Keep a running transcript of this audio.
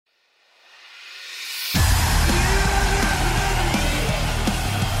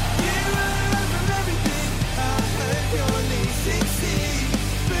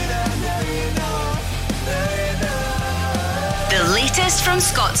Broadcast from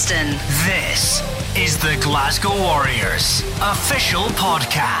Scotstoun. This is the Glasgow Warriors official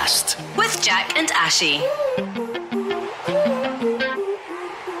podcast With Jack and Ashy.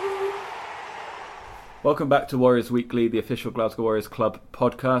 Welcome back to Warriors Weekly, the official Glasgow Warriors Club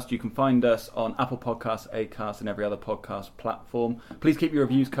podcast. You can find us on Apple Podcasts, Acast and every other podcast platform. Please keep your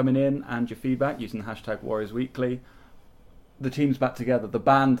reviews coming in and your feedback using the hashtag Warriors Weekly. The team's back together. The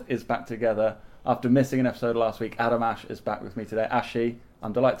band is back together. After missing an episode last week, Adam Ash is back with me today. Ashy,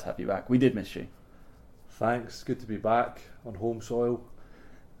 I'm delighted to have you back. We did miss you. Thanks. Good to be back on home soil.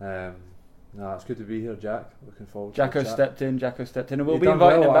 It's good to be here, Jack. Looking forward to it. Jacko stepped in, and we'll be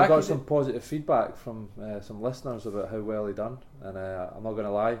inviting him back. I got some positive feedback from some listeners about how well he done, and I'm not going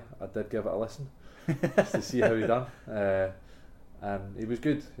to lie, I did give it a listen just to see how he done, and he was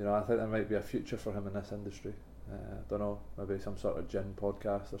good. You know, I think there might be a future for him in this industry. Don't know, maybe some sort of gin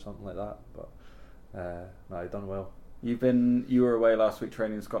podcast or something like that, but he done well. You were away last week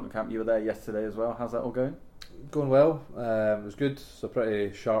training in Scotland camp. You were there yesterday as well. How's that all going? Going well. It was good. It's a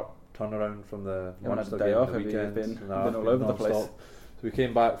pretty sharp turnaround from the Munster game off, the weekend. You've been all over the place. So we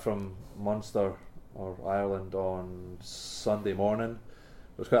came back from Munster or Ireland on Sunday morning.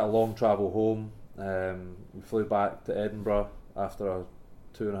 It was quite a long travel home. We flew back to Edinburgh after a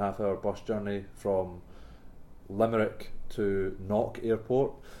 2.5 hour bus journey from Limerick to Knock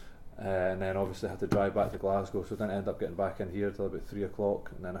Airport, and then obviously had to drive back to Glasgow, so I didn't end up getting back in here till about 3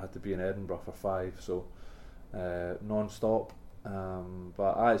 o'clock, and then I had to be in Edinburgh for 5, so non-stop.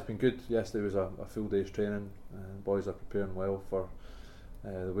 But it's been good. Yesterday was a full day's training, and boys are preparing well for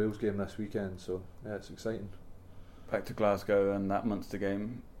the Wales game this weekend, so yeah, it's exciting. Back to Glasgow and that Munster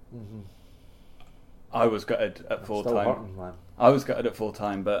game. Mm-hmm. I was gutted at full time. Hurting, man. I was gutted at full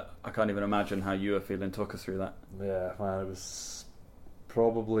time, but I can't even imagine how you were feeling. Talk us through that. Yeah, man, it was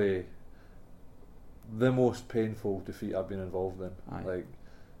probably the most painful defeat I've been involved in. Aye. Like,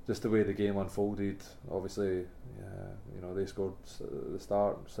 just the way the game unfolded. Obviously, they scored at the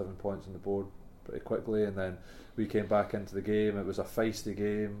start 7 points on the board pretty quickly, and then we came back into the game. It was a feisty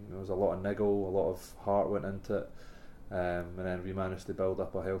game. There was a lot of niggle, a lot of heart went into it. And then we managed to build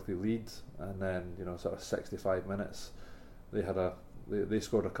up a healthy lead, and then sort of 65 minutes they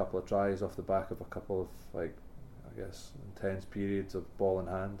scored a couple of tries off the back of a couple of intense periods of ball in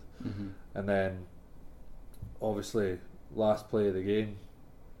hand. Mm-hmm. And then obviously last play of the game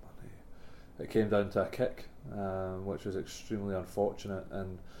it came down to a kick, which was extremely unfortunate.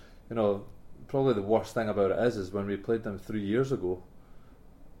 And probably the worst thing about it is when we played them 3 years ago.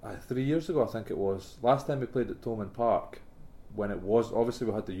 3 years ago, I think it was. Last time we played at Thomond Park, when it was, obviously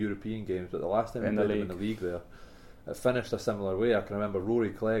we had the European games, but the last time we played them in the league there, it finished a similar way. I can remember Rory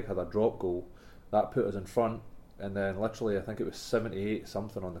Clegg had a drop goal that put us in front, and then literally I think it was 78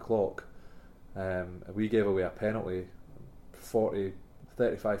 something on the clock. We gave away a penalty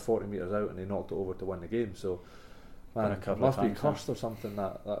 35-40 metres out, and they knocked it over to win the game. So man, it must be cursed or something,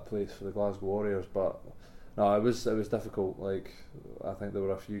 that place for the Glasgow Warriors. But no, it was difficult. Like, I think there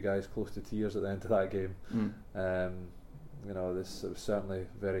were a few guys close to tears at the end of that game. It was certainly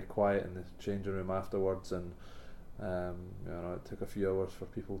very quiet in the changing room afterwards, and it took a few hours for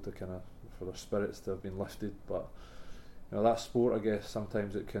people to for their spirits to have been lifted. But that sport, I guess,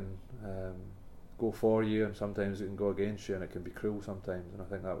 sometimes it can go for you, and sometimes it can go against you, and it can be cruel sometimes. And I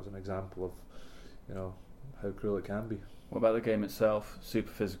think that was an example of how cruel it can be. What about the game itself?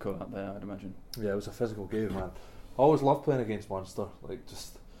 Super physical out there, I'd imagine. Yeah, it was a physical game, man. I always loved playing against Munster. Like,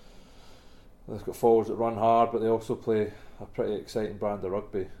 just they've got forwards that run hard, but they also play a pretty exciting brand of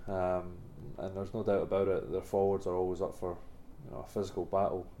rugby. And there's no doubt about it, their forwards are always up for a physical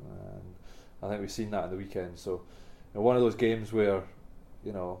battle. And I think we've seen that in the weekend. So, one of those games where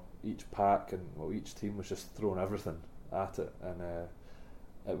each pack and each team was just throwing everything at it, and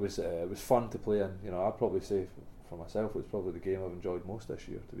it was fun to play in. I'd probably say, for myself, it was probably the game I've enjoyed most this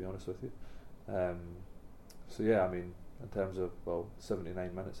year, to be honest with you. So yeah, I mean, in terms of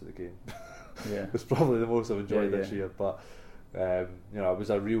 79 minutes of the game, yeah, it was probably the most I've enjoyed this year. But it was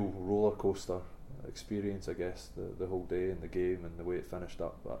a real roller coaster experience, I guess, the whole day and the game and the way it finished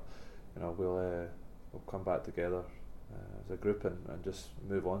up. But we'll come back together as a group and just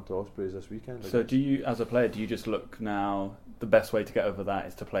move on to Ospreys this weekend. So do you, as a player, just look now, the best way to get over that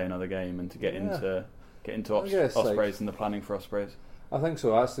is to play another game and to get into Ospreys and the planning for Ospreys? I think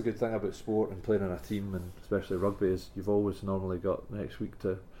so. That's the good thing about sport and playing in a team, and especially rugby, is you've always normally got next week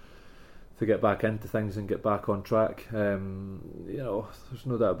to get back into things and get back on track. There's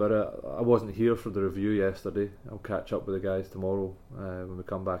no doubt about it. I wasn't here for the review yesterday. I'll catch up with the guys tomorrow when we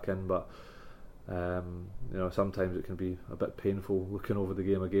come back in, but sometimes it can be a bit painful looking over the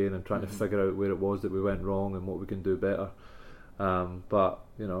game again and trying to figure out where it was that we went wrong and what we can do better. But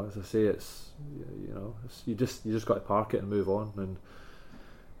as I say, you just got to park it and move on. And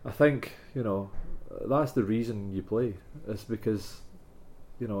I think that's the reason you play. It's because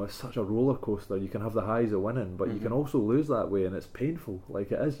it's such a roller coaster. You can have the highs of winning, but you can also lose that way, and it's painful.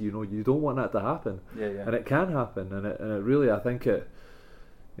 Like it is. You don't want that to happen. Yeah. And it can happen, and it really, I think it.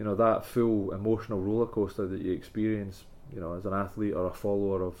 That full emotional roller coaster that you experience, as an athlete or a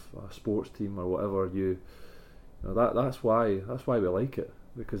follower of a sports team or whatever, that's why we like it,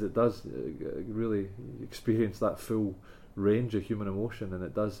 because it does really experience that full range of human emotion, and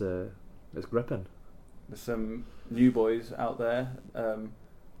it does. It's gripping. There's some new boys out there.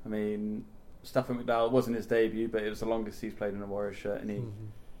 Stafford McDowell wasn't his debut, but it was the longest he's played in a Warriors shirt, and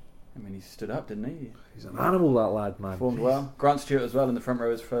he stood up, didn't he? He's an animal, that lad, man. Performed well. Grant Stewart as well in the front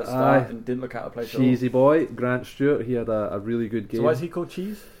row his first start, and didn't look out of place at all. Cheesy boy, Grant Stewart. He had a really good game. So why is he called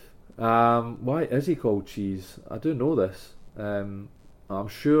Cheese? Why is he called Cheese? I do know this. I'm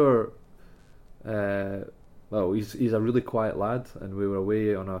sure. He's a really quiet lad, and we were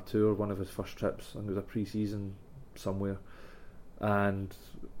away on a tour, one of his first trips. I think it was a pre-season somewhere, and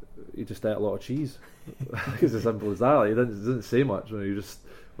he just ate a lot of cheese. It's as simple as that. He didn't say much.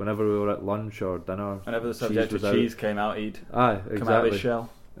 Whenever we were at lunch or dinner, whenever the subject of cheese came out, he'd come out of his shell.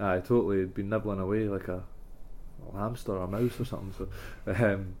 Totally. He'd be nibbling away like a hamster or a mouse or something. So,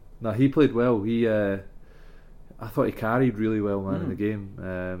 he played well. I thought he carried really well, man, in the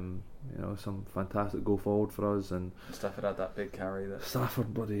game. Some fantastic go forward for us, and Stafford had that big carry.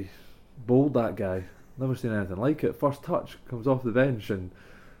 Stafford bloody bowled that guy. Never seen anything like it. First touch, comes off the bench, and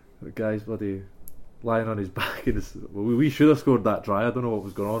the guy's bloody lying on his back. We should have scored that try. I don't know what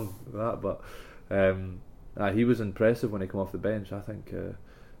was going on with that, but he was impressive when he came off the bench. I think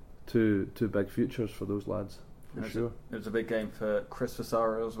two big futures for those lads, for sure. It was a big game for Chris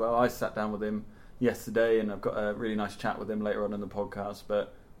Fasaro as well. I sat down with him yesterday, and I've got a really nice chat with him later on in the podcast.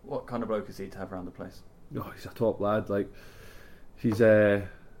 But what kind of bloke is he to have around the place? Oh, he's a top lad. Like he's got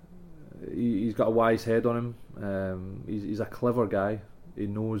a wise head on him. He's a clever guy. He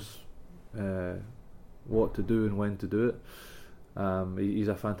knows what to do and when to do it. He's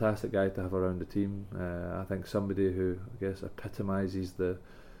a fantastic guy to have around the team. I think somebody who, I guess, epitomises the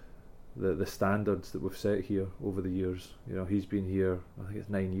standards that we've set here over the years. He's been here, I think it's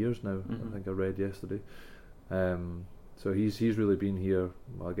 9 years now. I think I read yesterday. So he's really been here,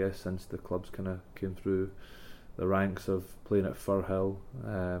 I guess, since the clubs kind of came through the ranks of playing at Firhill,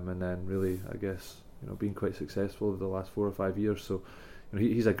 and then really, I guess, being quite successful over the last 4 or 5 years. So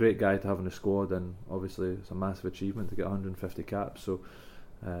he's a great guy to have in the squad, and obviously it's a massive achievement to get 150 caps. So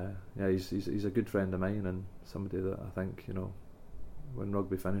he's a good friend of mine, and somebody that I think when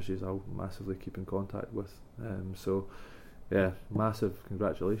rugby finishes I'll massively keep in contact with. So massive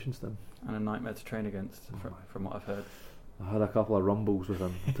congratulations to him. And a nightmare to train against, from what I've heard. I had a couple of rumbles with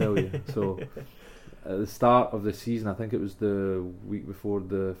him, I tell you. So at the start of the season, I think it was the week before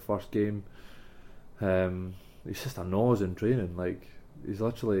the first game, he's just a nose in training. Like, he's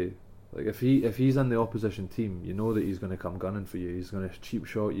literally, like, if he's in the opposition team, you know that he's going to come gunning for you. He's going to cheap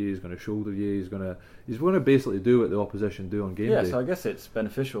shot you. He's going to shoulder you. He's going to basically do what the opposition do on game day. Yeah, so I guess it's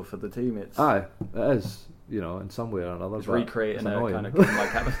beneficial for the team. It is. In some way or another. It's recreating a kind of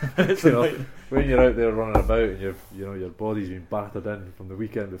game-like atmosphere. When you're out there running about and your body's been battered in from the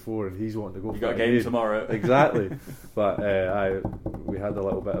weekend before, and he's wanting to go. You got a game tomorrow. Exactly. But we had a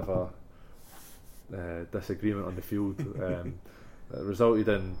little bit of a disagreement on the field. It resulted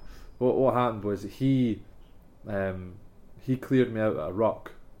in what happened was he cleared me out at a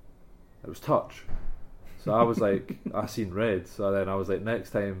ruck. It was touch. So I was like, I seen red. So then I was like, next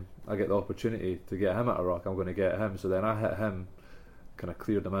time I get the opportunity to get him at a ruck, I'm going to get him. So then I hit him, kind of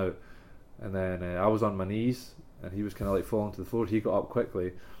cleared him out, and then I was on my knees, and he was kind of like falling to the floor. He got up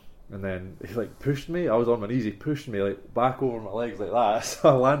quickly, and then he like pushed me. I was on my knees. He pushed me like back over my legs like that. So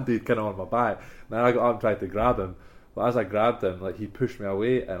I landed kind of on my back. And then I got up and tried to grab him, but as I grabbed him, like, he pushed me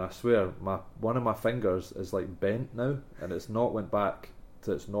away, and I swear one of my fingers is like bent now, and it's not went back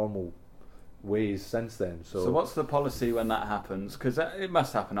to its normal ways since then. So what's the policy when that happens? Because it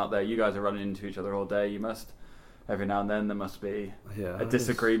must happen out there. You guys are running into each other all day. You must, every now and then, there must be a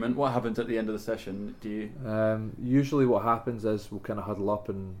disagreement. What happens at the end of the session? Do you? Usually, what happens is we'll kind of huddle up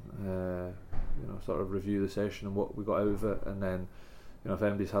and sort of review the session and what we got out of it, and then if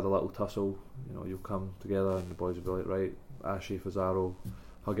anybody's had a little tussle, you'll come together and the boys will be like, right, Ashley, Fasaro,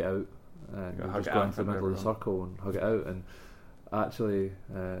 hug it out, and we'll just go into the middle of the circle and hug it out. And actually,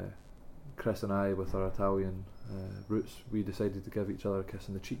 Chris and I, with our Italian roots, we decided to give each other a kiss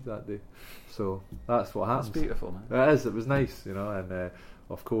on the cheek that day. So that's what happens. That's beautiful, man. It was nice, and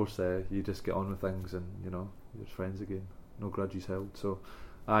of course you just get on with things, and you're friends again. no grudges held. So,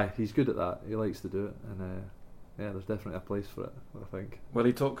 he's good at that. He likes to do it, and there's definitely a place for it, I think. Well,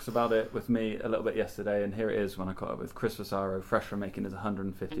 he talks about it with me a little bit yesterday, and here it is when I caught up with Chris Vasaro, fresh from making his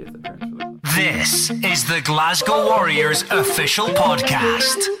 150th appearance with us. This is the Glasgow Warriors official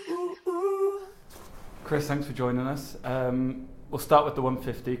podcast. Chris, thanks for joining us. We'll start with the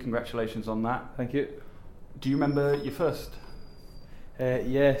 150. Congratulations on that. Thank you. Do you remember your first?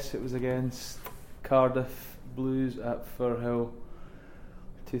 Yes, it was against Cardiff Blues at Firhill,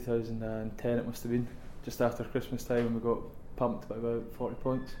 2010 it must have been, just after Christmas time, when we got pumped by about 40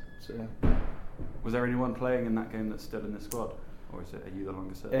 points. So, was there anyone playing in that game that's still in the squad? Or are you the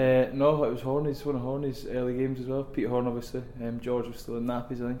longest? No, it was Horney's, one of Horney's early games as well. Pete Horn, obviously. George was still in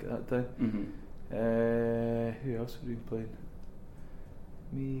nappies, I think, at that time. Mm-hmm. Who else had been playing?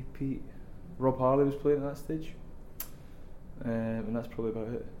 Me, Pete. Rob Harley was playing at that stage. And that's probably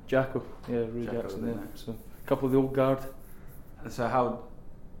about it. Jacko, Rui Jackson there. So a couple of the old guard. So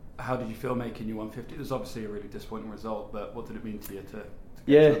how did you feel making your 150? It was obviously a really disappointing result, but what did it mean to you to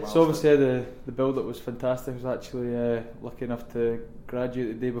get to the so obviously the build-up was fantastic. I was actually lucky enough to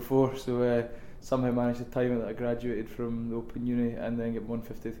graduate the day before, so somehow managed to time it that I graduated from the Open Uni and then get my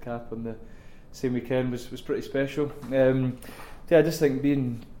 150th cap on the same weekend was pretty special. I just think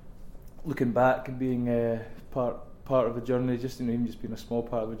looking back and being part of the journey, even just being a small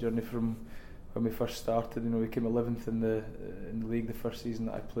part of the journey from when we first started. We came 11th in the league the first season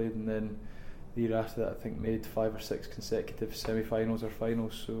that I played, and then the year after that I think made 5 or 6 consecutive semi-finals or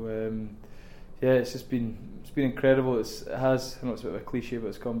finals. So it's just been incredible. I know it's a bit of a cliche, but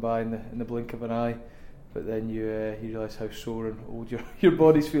it's gone by in the blink of an eye. But then you realise how sore and old your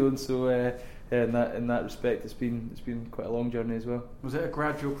body's feeling. So in that respect, it's been quite a long journey as well. Was it a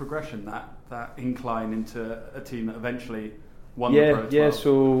gradual progression, that incline into a team that eventually won the Pro 12? Yeah.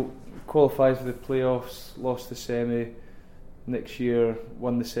 So qualified for the playoffs, lost the semi. Next year,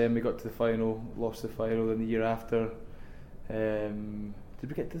 won the semi, got to the final, lost the final. Then the year after, did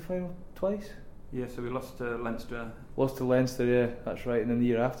we get to the final twice? Yeah, so we lost to Leinster. Lost to Leinster, yeah, that's right. And then the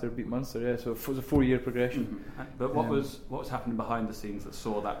year after, beat Munster, yeah. So it was a 4-year progression. Mm-hmm. But what was happening behind the scenes that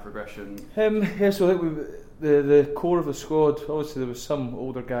saw that progression? So I think the core of the squad, obviously there was some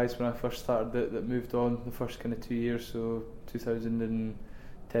older guys when I first started that moved on the first kind of 2 years, so 2010,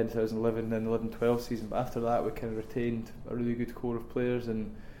 2011, then 11-12 season. But after that, we kind of retained a really good core of players.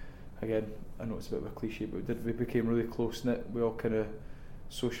 And again, I know it's a bit of a cliche, but we became really close-knit. We all kind of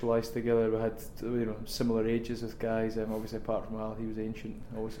socialised together. We had similar ages with guys. Obviously, apart from Al, he was ancient,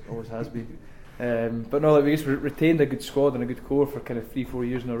 always has been. But no, we just retained a good squad and a good core for kind of 3-4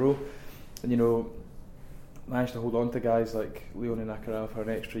 years in a row, and managed to hold on to guys like Leone Nakarama for an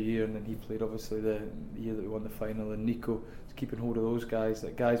extra year, and then he played obviously the year that we won the final. And Nico, keeping hold of those guys,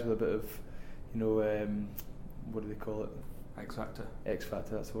 like guys with a bit of, what do they call it? X factor.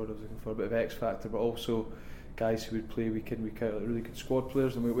 That's the word I was looking for. A bit of X factor, but also guys who would play week in, week out, like really good squad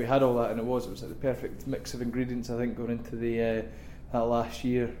players, and we had all that, and it was like the perfect mix of ingredients, I think, going into the that last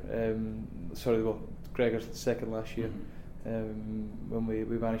year. Gregor's second last year, when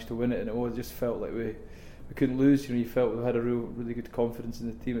we managed to win it, and it just felt like we couldn't lose. You felt we had a really good confidence in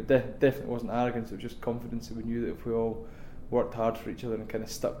the team. It definitely wasn't arrogance; it was just confidence that we knew that if we all worked hard for each other and kind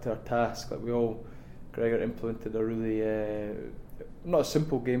of stuck to our task, like Gregor implemented a really not a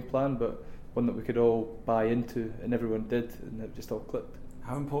simple game plan, but one that we could all buy into, and everyone did, and it just all clicked.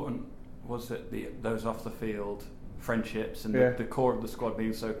 How important was it, those off the field friendships and the core of the squad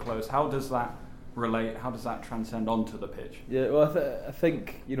being so close? How does that relate? How does that transcend onto the pitch? Yeah, well, I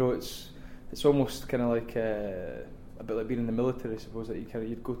think it's almost kind of like a bit like being in the military, I suppose. That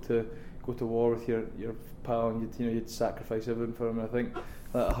you'd go to war with your pal, and you'd sacrifice everything for him. And I think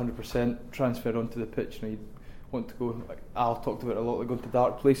that 100% transferred onto the pitch. You'd want to go, like Al talked about a lot, like going to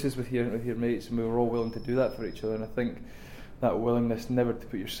dark places with your mates, and we were all willing to do that for each other. And I think that willingness never to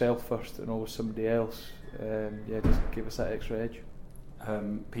put yourself first and always somebody else, just gave us that extra edge.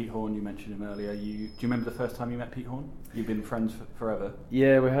 Pete Horn, you mentioned him earlier. Do you remember the first time you met Pete Horn? You've been friends forever.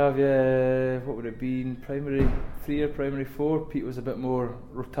 Yeah, we have. Yeah, what would it have been? Primary 3 or primary 4. Pete was a bit more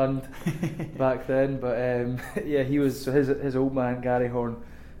rotund back then, but he was. So his old man Gary Horn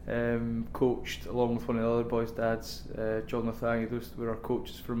coached along with one of the other boys' dads, John Lathangi. Those were our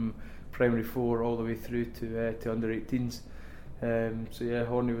coaches from primary 4 all the way through to under 18s.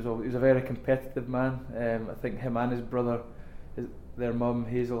 Horny was a very competitive man. I think him and his brother, their mum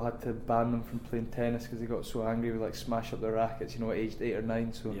Hazel, had to ban them from playing tennis because they got so angry with smash up their rackets, at aged 8 or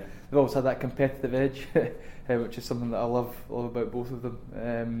 9. So they've always had that competitive edge, which is something that I love about both of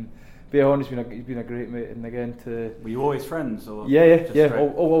them. Horny's been a great mate, and again were you always friends? Or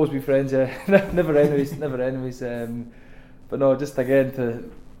always been friends. Yeah, never enemies. But no, just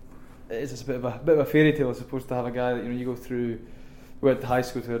again it's just a bit of a fairy tale, I suppose, to have a guy that you go through. We went to high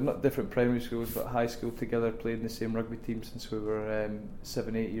school together, not different primary schools, but high school together, played in the same rugby team since we were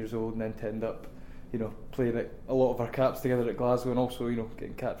 7-8 years old, and then to end up, playing a lot of our caps together at Glasgow, and also,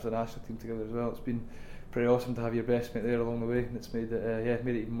 getting caps for the national team together as well. It's been pretty awesome to have your best mate there along the way, and it's made it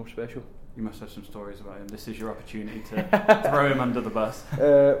even more special. You must have some stories about him. This is your opportunity to throw him under the bus.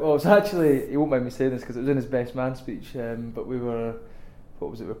 Well, it's actually, he won't mind me saying this because it was in his best man speech, but we were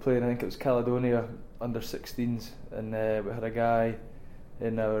playing, I think it was Caledonia under 16s, and we had a guy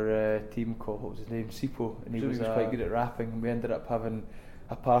in our team called, what was his name, Sipo, and he was quite good at rapping, and we ended up having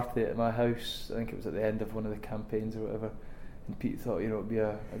a party at my house. I think it was at the end of one of the campaigns or whatever, and Pete thought, it would be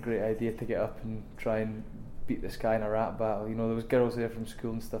a great idea to get up and try and beat this guy in a rap battle. There was girls there from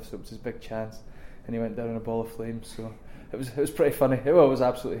school and stuff, so it was his big chance, and he went down in a ball of flames. So it was pretty funny. It was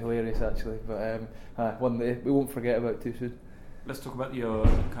absolutely hilarious actually, but one that we won't forget about too soon. Let's talk about your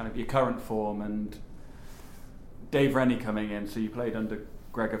current form and Dave Rennie coming in. So you played under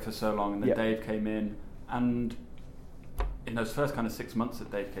Gregor for so long, and then Dave came in, and in those first kind of 6 months that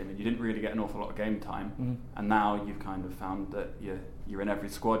Dave came in, you didn't really get an awful lot of game time, and now you've kind of found that you're in every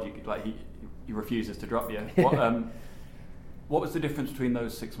squad. He refuses to drop you. What was the difference between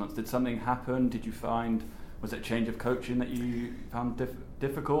those 6 months? Did something happen? Did you find, was it a change of coaching that you found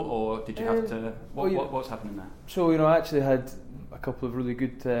difficult, or did you have to? What's happening there? So I actually had a couple of really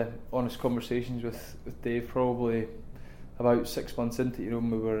good, honest conversations with Dave, probably about 6 months into it, when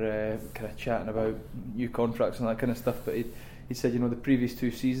we were kind of chatting about new contracts and that kind of stuff. But he said, the previous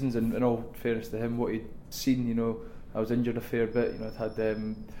 2 seasons, and in all fairness to him, what he'd seen, I was injured a fair bit. I'd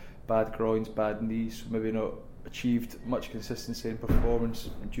had bad groins, bad knees, so maybe not achieved much consistency in performance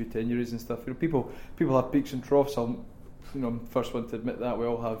due to injuries and stuff. People have peaks and troughs. I'm first one to admit that. We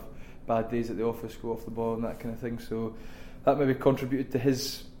all have bad days at the office, go off the ball and that kind of thing. So that maybe contributed to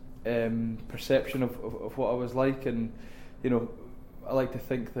his perception of what I was like, and I like to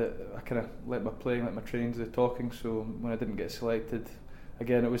think that I kind of let my playing, let my training do the talking. So when I didn't get selected,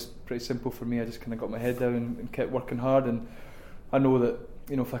 again, it was pretty simple for me. I just kind of got my head down and kept working hard, and I know that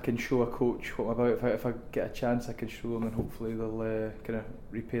if I can show a coach what I'm about, if I get a chance, I can show them, and hopefully they'll kind of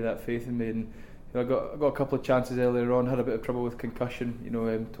repay that faith in me. And I got a couple of chances earlier on, had a bit of trouble with concussion,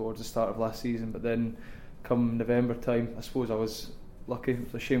 towards the start of last season, but then come November time, I suppose I was lucky. It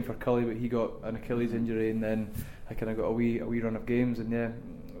was a shame for Cully, but he got an Achilles injury, and then I kind of got a wee run of games, and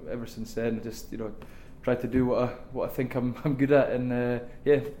ever since then I just tried to do what I think I'm good at, and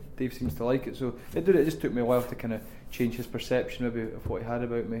Dave seems to like it. So it just took me a while to kind of change his perception maybe of what he had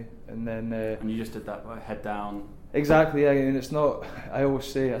about me, and then and you just did that head down. Exactly, yeah. And it's not. I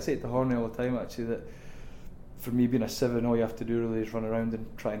say it to Horny all the time actually, that for me being a 7, all you have to do really is run around and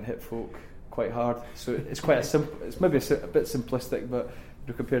try and hit folk quite hard. So it's quite a simple. It's maybe a bit simplistic, but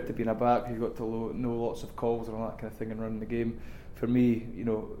compared to being a back, you've got to know lots of calls and all that kind of thing and running the game. For me,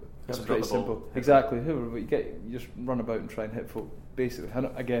 it's pretty simple. Exactly. You just run about and try and hit folk. Basically,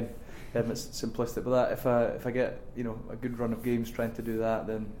 again, it's simplistic, but that if I get a good run of games trying to do that,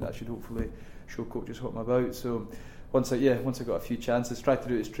 then that should hopefully show coaches what I'm about. So once I got a few chances, tried to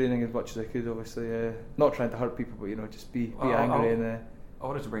do it as training as much as I could. Obviously, not trying to hurt people, but just be angry. I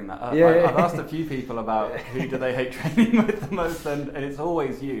wanted to bring that up. Yeah. I've asked a few people about who do they hate training with the most, and it's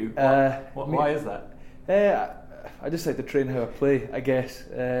always you. Why is that? I just like to train how I play, I guess.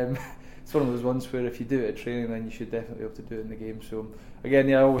 It's one of those ones where if you do it at training, then you should definitely be able to do it in the game. So again,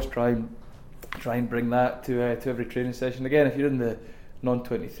 I always try and bring that to every training session. Again, if you're in the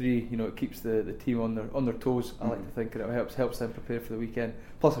non-23, it keeps the team on their toes. I like to think, and it helps them prepare for the weekend.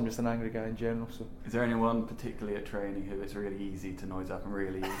 Plus, I'm just an angry guy in general. So, is there anyone particularly at training who it's really easy to noise up and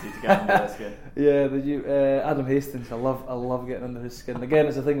really easy to get under their skin? Yeah, Adam Hastings. I love getting under his skin. Again,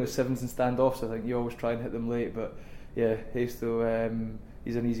 it's a thing with sevens and standoffs. I think you always try and hit them late, but yeah, Hasto,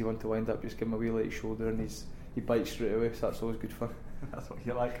 he's an easy one to wind up. Just give him a wee light shoulder, and he bites straight away. So that's always good fun. That's what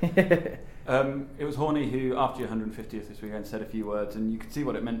you like. It was Horny who, after your 150th this weekend, said a few words, and you could see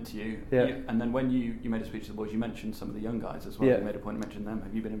what it meant to you. Yeah. And then when you made a speech to the boys, you mentioned some of the young guys as well. Yeah. You made a point to mention them.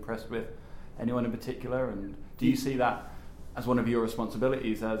 Have you been impressed with anyone in particular? And do you see that as one of your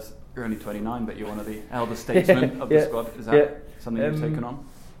responsibilities? As you're only 29, but you're one of the elder statesmen of the squad. Is that something you've taken on?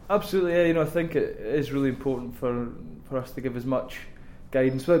 Absolutely. Yeah. I think it is really important for us to give as much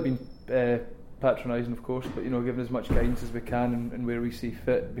guidance without being patronising, of course, but giving as much guidance as we can and where we see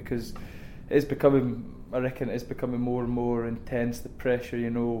fit, because it's becoming, I reckon, it's becoming more and more intense, the pressure,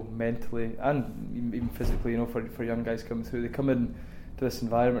 mentally and even physically, for young guys coming through. They come in to this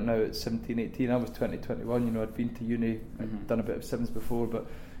environment now at 17, 18. I was 20, 21. I'd been to uni, I'd done a bit of sevens before, but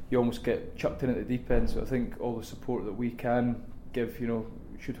you almost get chucked in at the deep end. So I think all the support that we can give,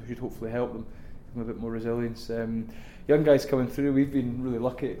 should hopefully help them, give them a bit more resilience. Young guys coming through, we've been really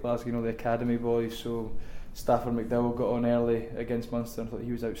lucky at Glasgow, the academy boys. So Stafford McDowell got on early against Munster. I thought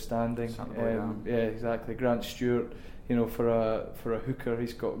he was outstanding. Yeah, exactly. Grant Stewart, for a hooker,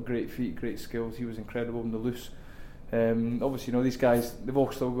 he's got great feet, great skills. He was incredible in the loose. Obviously, these guys, they've all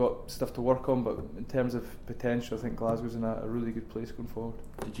still got stuff to work on, but in terms of potential, I think Glasgow's in a really good place going forward.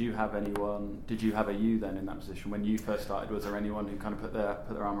 Did you have a you then in that position when you first started? Was there anyone who kind of put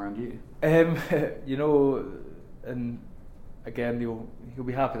their arm around you? And again, he'll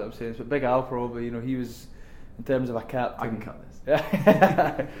be happy that I'm saying this, but Big Al probably, he was, in terms of a captain. I can cut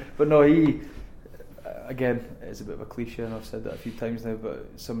this. But no, he, again, it's a bit of a cliche, and I've said that a few times now, but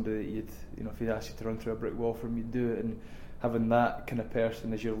somebody that if he'd asked you to run through a brick wall for him, you'd do it. And having that kind of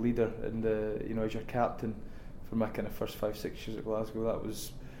person as your leader and as your captain for my kind of first 5-6 years at Glasgow,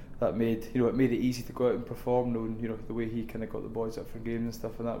 that made it made it easy to go out and perform, knowing the way he kind of got the boys up for games and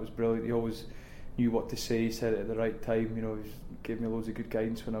stuff, and that was brilliant. He always knew what to say, he said it at the right time. He gave me loads of good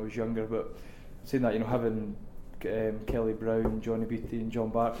guidance when I was younger. But saying that, having Kelly Brown, Johnny Beattie and John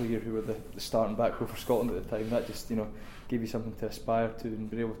Barclay here, who were the starting back row for Scotland at the time, that just gave you something to aspire to, and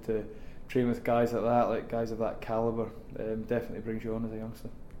being able to train with guys like that, like guys of that calibre, definitely brings you on as a youngster.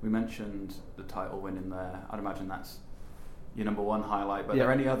 We mentioned the title win in there. I'd imagine that's your number one highlight, but yeah. Are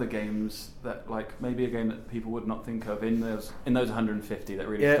there any other games that, like maybe a game that people would not think of in those 150 that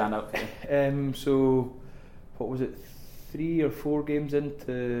really stand out for you? So what was it, 3 or 4 games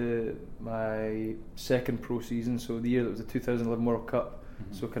into my second pro season, so the year that was the 2011 World Cup,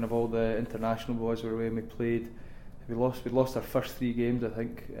 so kind of all the international boys were away and we played. We lost our first 3 games, I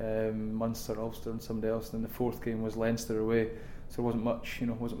think, Munster, Ulster and somebody else, and then the 4th game was Leinster away, so there wasn't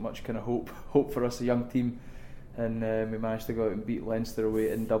much kind of hope for us, a young team, and we managed to go out and beat Leinster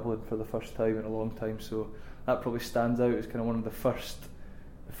away in Dublin for the first time in a long time. So that probably stands out as kind of one of the first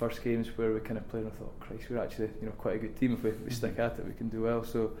games where we kind of played and I thought, Christ, we're actually quite a good team. If we stick at it, we can do well.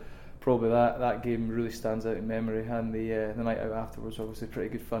 So probably that game really stands out in memory, and the night out afterwards obviously pretty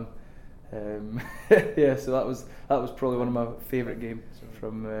good fun. So that was probably one of my favourite games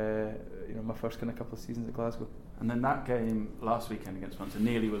from my first kind of couple of seasons at Glasgow. And then that game last weekend against Munster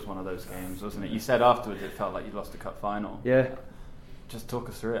nearly was one of those games, wasn't it? You said afterwards it felt like you lost a cup final. Yeah. Just talk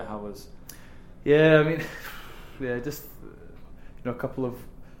us through it. How was? Yeah, I mean, just a couple of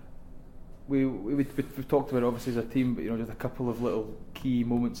we've talked about it obviously as a team, but just a couple of little key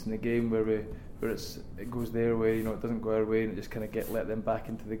moments in the game where it goes their way, it doesn't go our way, and it just kind of let them back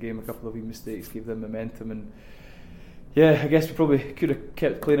into the game. A couple of wee mistakes gave them momentum, and I guess we probably could have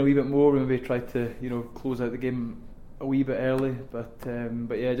kept playing a wee bit more. We maybe tried to close out the game a wee bit early, but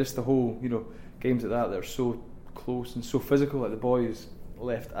just the whole games like that are so close and so physical. Like the boys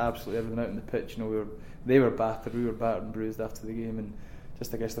left absolutely everything out on the pitch. They were battered, we were battered and bruised after the game, and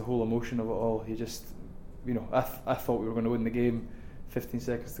just I guess the whole emotion of it all. I thought we were going to win the game. 15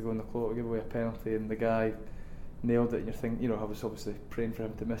 seconds to go on the clock, we give away a penalty, and the guy nailed it. And you're thinking, I was obviously praying for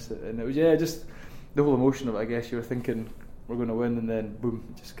him to miss it, and it was just the whole emotion of it. I guess you were thinking we're going to win, and then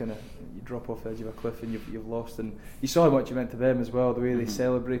boom, just kind of you drop off the edge of a cliff and you've lost. And you saw how much it meant to them as well. The way they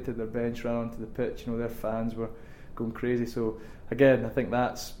celebrated, their bench ran onto the pitch. Their fans were going crazy. So again, I think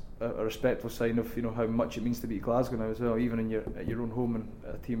that's a respectful sign of how much it means to beat Glasgow now as well, even at your own home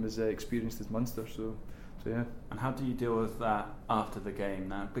and a team as experienced as Munster. So yeah. And how do you deal with that after the game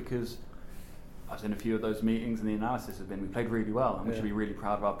now? Because I was in a few of those meetings, and the analysis has been we played really well and we should be really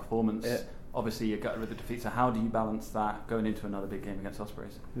proud of our performance. Yeah. Obviously you're gutted with the defeat, so how do you balance that going into another big game against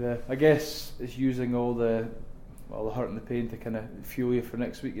Ospreys? Yeah, I guess it's using all the hurt and the pain to kind of fuel you for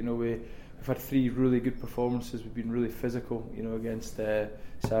next week. We've had 3 really good performances. We've been really physical, against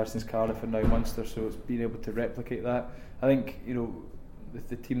Saracens, Cardiff and now Munster, so it's being able to replicate that. I think, with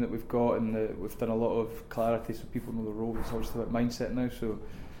the team that we've got, and we've done a lot of clarity so people know the role. It's obviously about mindset now, so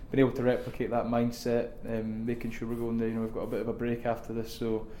being able to replicate that mindset, making sure we're going there, we've got a bit of a break after this,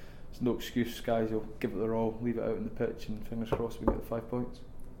 so there's no excuse, guys. You'll give it their all, leave it out on the pitch, and fingers crossed we get the 5 points.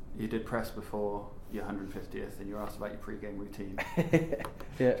 You did press before your 150th, and you were asked about your pre-game routine. Yeah.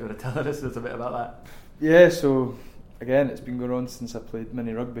 Do you want to tell the listeners a bit about that? Yeah, so again, it's been going on since I played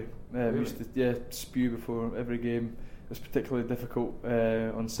mini rugby. Really? We used to spew before every game. It was particularly difficult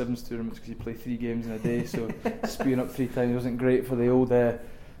on sevens tournaments because you play 3 games in a day, so spewing up 3 times wasn't great for the old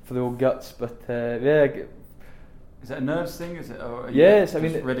guts. But is it a nerves thing? Is it? Or are yes, you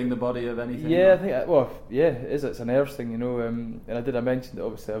just ridding the body of anything? Yeah, or? I think. It is. It's a nerves thing, And I mentioned that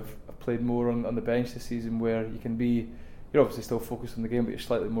obviously I've played more on the bench this season, where you can be you're obviously still focused on the game, but you're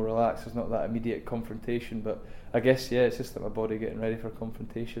slightly more relaxed. There's not that immediate confrontation, but I guess it's just like my body getting ready for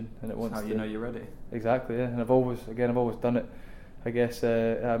confrontation, and it wants. How you know you're ready? Exactly, yeah. And I've always done it. I guess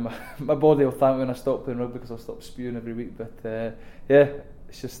my body will thank me when I stop playing rugby because I'll stop spewing every week. But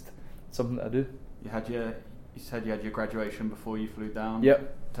it's just something that I do. You said you had your graduation before you flew down.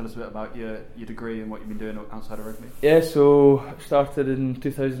 Yep. Tell us a bit about your degree and what you've been doing outside of rugby. Yeah, so I started in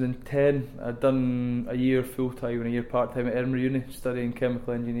 2010. I'd done a year full-time and a year part-time at Edinburgh Uni studying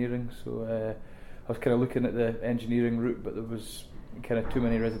chemical engineering. So I was kind of looking at the engineering route, but there was kind of too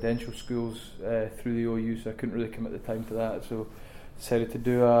many residential schools through the OU, so I couldn't really commit the time to that. So decided to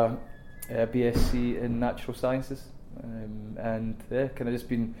do a BSc in natural sciences, and kind of just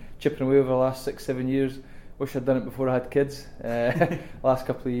been chipping away over the last 6-7 years. Wish I'd done it before I had kids. Last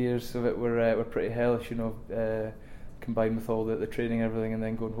couple of years of it were pretty hellish, combined with all the training and everything, and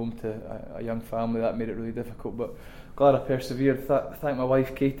then going home to a young family. That made it really difficult, but glad I persevered. Thank my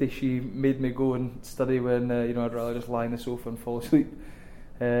wife Katie, she made me go and study when I'd rather just lie on the sofa and fall asleep.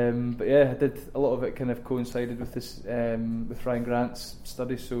 But I did a lot of it kind of coincided with this with Ryan Grant's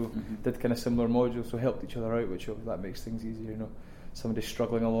studies, so did kind of similar modules, so helped each other out, which that makes things easier. Somebody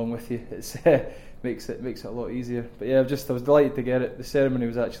struggling along with you, it's makes it a lot easier. But I was delighted to get it. The ceremony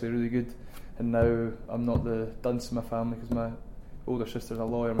was actually really good, and now I'm not the dunce in my family because my older sister's a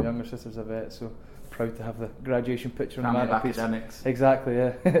lawyer, my younger sister's a vet, so proud to have the graduation picture on the mantelpiece. Academics. Exactly,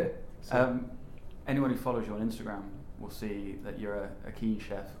 yeah. Anyone who follows you on Instagram will see that you're a keen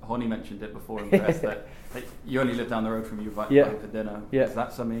chef. Honey mentioned it before in press that you only live down the road from you, invite me for dinner. Yeah. Is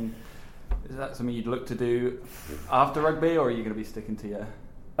that something you'd look to do after rugby, or are you going to be sticking to your?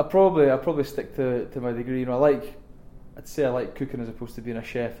 I'll probably stick to my degree. I'd say I like cooking as opposed to being a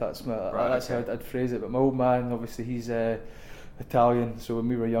chef. That's how I'd phrase it. But my old man, obviously, he's Italian. So when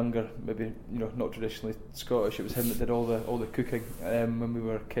we were younger, maybe not traditionally Scottish, it was him that did all the cooking when we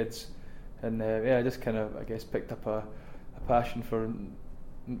were kids. And I just kind of picked up a passion for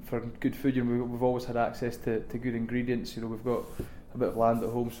good food. We've always had access to good ingredients. We've got a bit of land at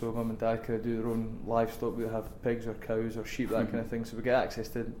home, so mum and dad kind of do their own livestock. We have pigs or cows or sheep, that kind of thing. So we get access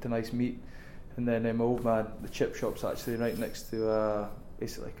to nice meat. And then my old man, the chip shop's actually right next to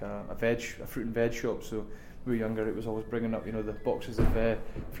basically like a fruit and veg shop. So when we were younger, it was always bringing up the boxes of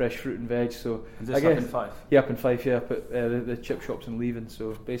fresh fruit and veg. So is this up in Fife? Yeah, up in Fife. Yeah, but the chip shop's in Leven.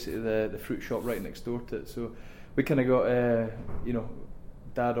 So basically the fruit shop right next door to it. So we kind of got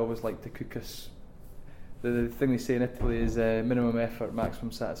Dad always liked to cook us. The thing they say in Italy is minimum effort,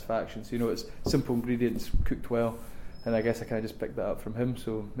 maximum satisfaction. So it's simple ingredients cooked well, and I guess I kind of just picked that up from him.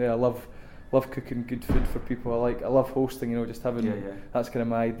 So I love cooking good food for people. I love hosting. Just having that's kind of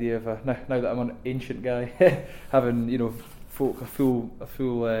my idea of now that I'm an ancient guy, having folk a full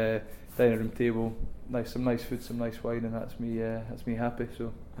dining room table, some nice food, some nice wine, and that's me happy.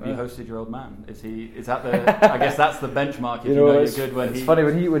 So have you hosted your old man? Is that the? I guess that's the benchmark. If you're good when it's funny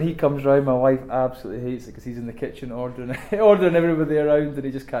when he comes round. My wife absolutely hates it because he's in the kitchen ordering everybody around, and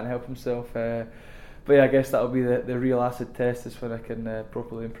he just can't help himself. But I guess that'll be the real acid test is when I can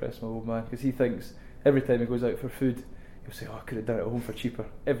properly impress my old man, because he thinks every time he goes out for food, he'll say, I could have done it at home for cheaper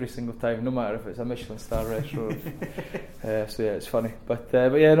every single time, no matter if it's a Michelin star restaurant. It's funny, but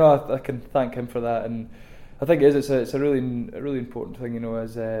I can thank him for that, and I think it's a really important thing,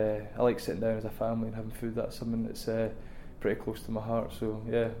 as I like sitting down as a family and having food. That's something that's pretty close to my heart. So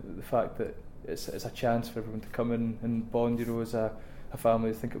the fact that it's a chance for everyone to come in and bond, as a family,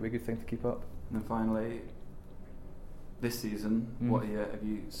 I think it'll be a good thing to keep up. And then finally, this season, have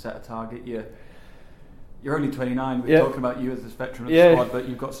you set a target? You're only 29. We're talking about you as the spectrum of the squad, but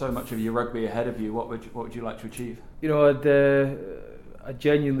you've got so much of your rugby ahead of you. What would you like to achieve? I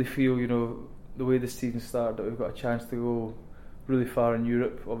genuinely feel, the way this season started, that we've got a chance to go really far in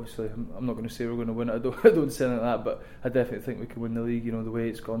Europe. Obviously, I'm not going to say we're going to win it. I don't say like that, but I definitely think we can win the league. The way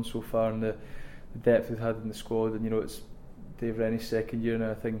it's gone so far and the depth we've had in the squad, and it's Dave Rennie's second year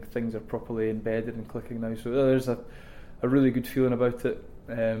now. I think things are properly embedded and clicking now. So there's a really good feeling about it.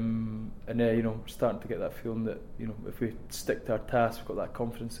 And starting to get that feeling that if we stick to our task, we've got that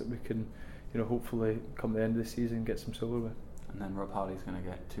confidence that we can hopefully come the end of the season get some silverware. And then Rob Harley's going to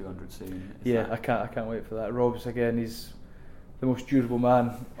get 200 soon. I can't wait for that. Rob's he's the most durable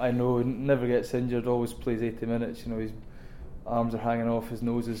man I know. Never gets injured, always plays 80 minutes. His arms are hanging off, his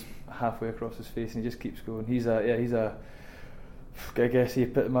nose is halfway across his face, and he just keeps going. I guess he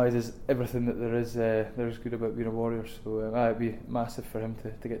epitomises everything that there is good about being a Warrior. So it'd be massive for him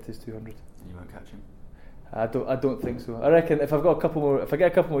to get to his 200. And you won't catch him? I don't think so. I reckon if I get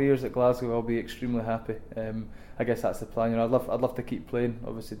a couple more years at Glasgow, I'll be extremely happy. I guess that's the plan. I'd love to keep playing.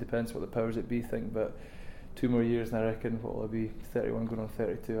 Obviously, it depends what the powers that be think, but 2 more years, and I reckon what will I be, 31 going on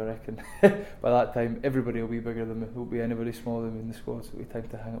 32, I reckon. By that time everybody will be bigger than me. There won't be anybody smaller than me in the squad, so it'll be time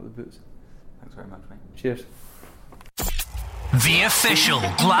to hang up the boots. Thanks very much, mate. Cheers. The official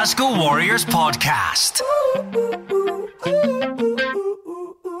Glasgow Warriors podcast.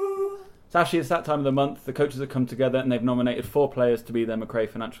 Sashi, it's that time of the month. The coaches have come together and they've nominated 4 players to be their Macrae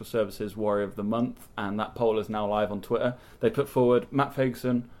Financial Services Warrior of the Month, and that poll is now live on Twitter. They put forward Matt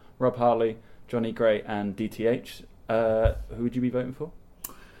Fagerson, Rob Harley, Johnny Gray and DTH. Who would you be voting for?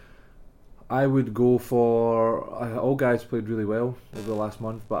 I would go for... all guys played really well over the last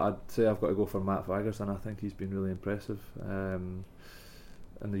month, but I'd say I've got to go for Matt Fagerson. I think he's been really impressive in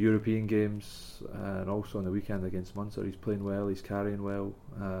the European games and also on the weekend against Munster. He's playing well, he's carrying well.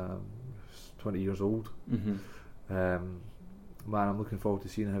 He's 20 years old. Man, I'm looking forward to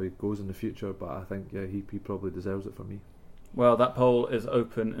seeing how he goes in the future, but I think he probably deserves it for me. Well, that poll is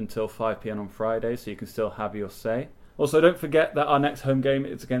open until 5 p.m. on Friday, so you can still have your say. Also, don't forget that our next home game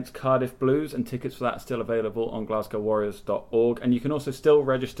is against Cardiff Blues, and tickets for that are still available on glasgowwarriors.org. And you can also still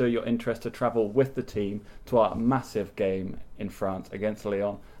register your interest to travel with the team to our massive game in France against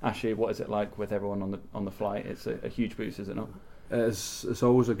Lyon. Ashley, what is it like with everyone on the flight? It's a huge boost, is it not? It's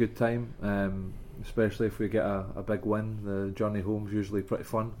always a good time, especially if we get a big win. The journey home's usually pretty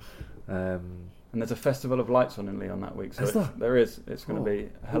fun. And there's a festival of lights on in Lyon that week, so there is. It's going to be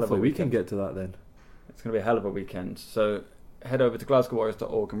a hell of a weekend. We can get to that then. It's going to be a hell of a weekend. So head over to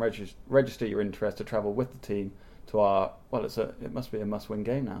glasgowwarriors.org and register your interest to travel with the team to our. Well, it must be a must-win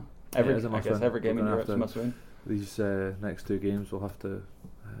game now. Every game in Europe is a must-win. These next 2 games, we'll have to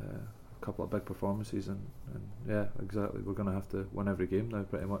a couple of big performances, and yeah, exactly. We're going to have to win every game now,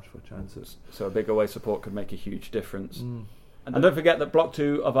 pretty much, for chances. So a big away support could make a huge difference. And don't forget that Block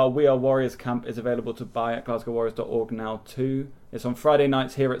 2 of our We Are Warriors camp is available to buy at glasgowwarriors.org now too. It's on Friday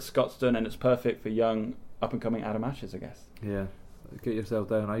nights here at Scotstoun, and it's perfect for young, up-and-coming Adam Ashes, I guess. Yeah, get yourself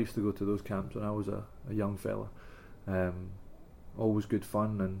down. I used to go to those camps when I was a young fella. Always good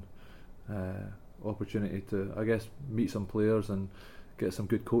fun and opportunity to, I guess, meet some players and get some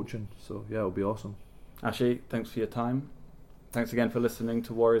good coaching. So yeah, it'll be awesome. Ashley, thanks for your time. Thanks again for listening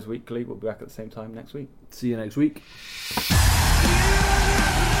to Warriors Weekly. We'll be back at the same time next week. See you next week.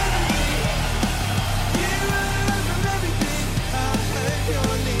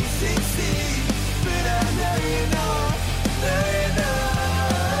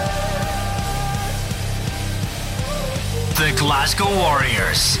 The Glasgow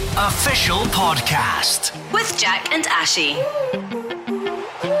Warriors official podcast with Jack and Ashy.